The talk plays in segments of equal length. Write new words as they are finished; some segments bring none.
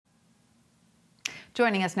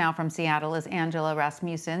Joining us now from Seattle is Angela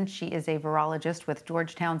Rasmussen. She is a virologist with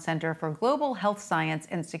Georgetown Center for Global Health Science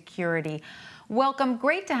and Security. Welcome.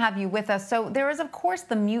 Great to have you with us. So there is, of course,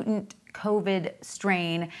 the mutant COVID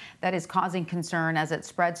strain that is causing concern as it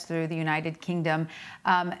spreads through the United Kingdom.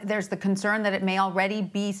 There's the concern that it may already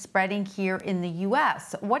be spreading here in the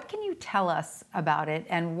U.S. What can you tell us about it,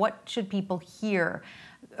 and what should people here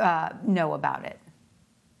know about it?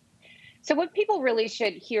 So what people really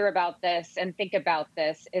should hear about this and think about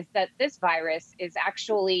this is that this virus is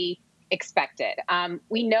actually expected.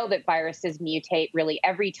 We know that viruses mutate really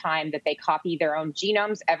every time that they copy their own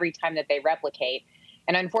genomes, every time that they replicate.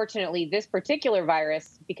 And unfortunately, this particular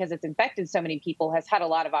virus, because it's infected so many people, has had a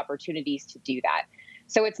lot of opportunities to do that.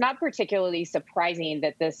 So it's not particularly surprising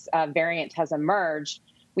that this variant has emerged.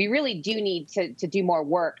 We really do need to do more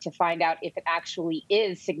work to find out if it actually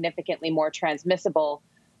is significantly more transmissible,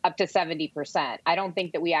 up to 70%. I don't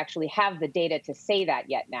think that we actually have the data to say that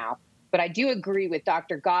yet now. But I do agree with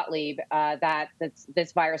Dr. Gottlieb that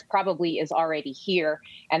this virus probably is already here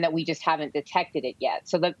and that we just haven't detected it yet.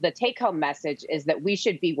 So the take-home message is that we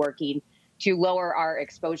should be working to lower our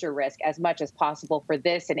exposure risk as much as possible for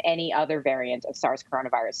this and any other variant of SARS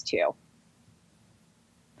coronavirus 2.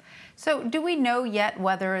 So do we know yet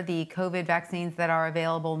whether the COVID vaccines that are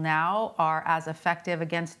available now are as effective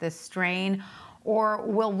against this strain, or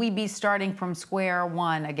will we be starting from square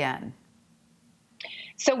one again?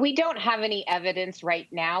 So we don't have any evidence right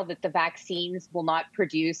now that the vaccines will not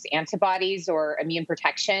produce antibodies or immune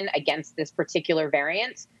protection against this particular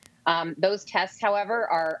variant. Those tests, however,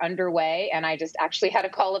 are underway, and I just actually had a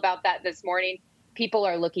call about that this morning. People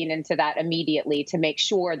are looking into that immediately to make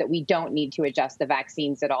sure that we don't need to adjust the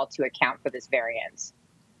vaccines at all to account for this variant.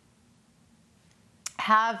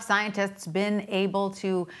 Have scientists been able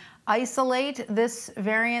to isolate this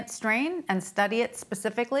variant strain and study it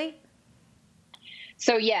specifically?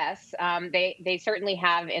 So yes, they certainly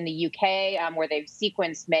have in the UK, where they've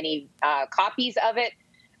sequenced many copies of it.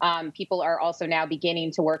 People are also now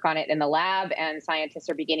beginning to work on it in the lab, and scientists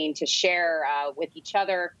are beginning to share with each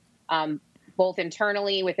other, both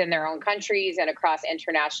internally within their own countries and across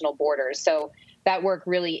international borders. So that work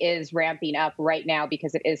really is ramping up right now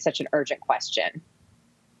because it is such an urgent question.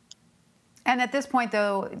 And at this point,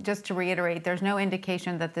 though, just to reiterate, there's no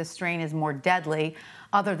indication that this strain is more deadly,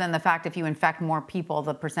 other than the fact if you infect more people,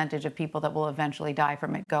 the percentage of people that will eventually die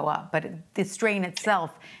from it go up. But the strain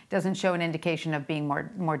itself doesn't show an indication of being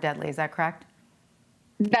more deadly. Is that correct?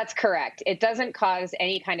 That's correct. It doesn't cause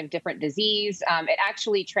any kind of different disease. It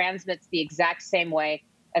actually transmits the exact same way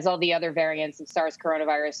as all the other variants of SARS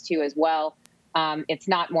coronavirus 2 as well. It's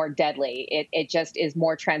not more deadly. It just is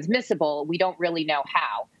more transmissible. We don't really know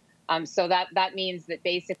how. So that means that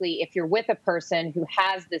basically if you're with a person who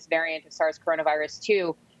has this variant of SARS coronavirus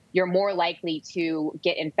 2, you're more likely to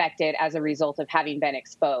get infected as a result of having been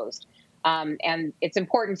exposed. And it's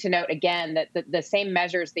important to note, again, that the same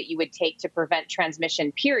measures that you would take to prevent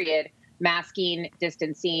transmission, period, masking,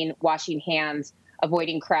 distancing, washing hands,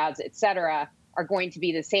 avoiding crowds, et cetera, are going to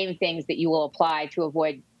be the same things that you will apply to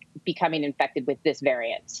avoid becoming infected with this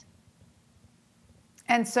variant.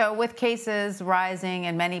 And so with cases rising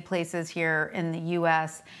in many places here in the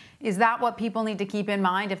U.S., is that what people need to keep in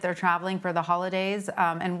mind if they're traveling for the holidays?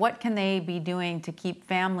 And what can they be doing to keep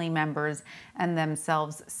family members and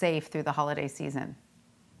themselves safe through the holiday season?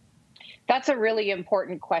 That's a really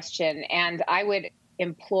important question. And I would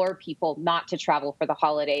implore people not to travel for the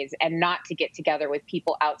holidays and not to get together with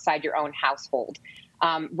people outside your own household.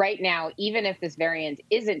 Right now, even if this variant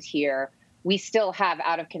isn't here, we still have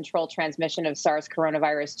out-of-control transmission of SARS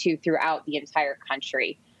coronavirus 2 throughout the entire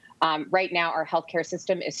country. Right now, our healthcare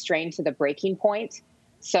system is strained to the breaking point.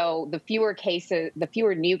 So the fewer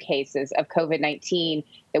new cases of COVID-19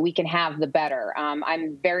 that we can have, the better.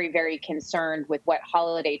 I'm very, very concerned with what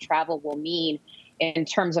holiday travel will mean in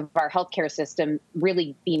terms of our healthcare system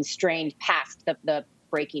really being strained past the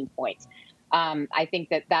breaking point. I think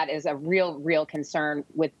that is a real concern,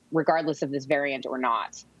 regardless of this variant or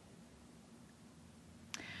not.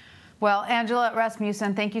 Well, Angela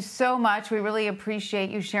Rasmussen, thank you so much. We really appreciate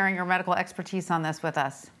you sharing your medical expertise on this with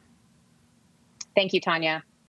us. Thank you, Tanya.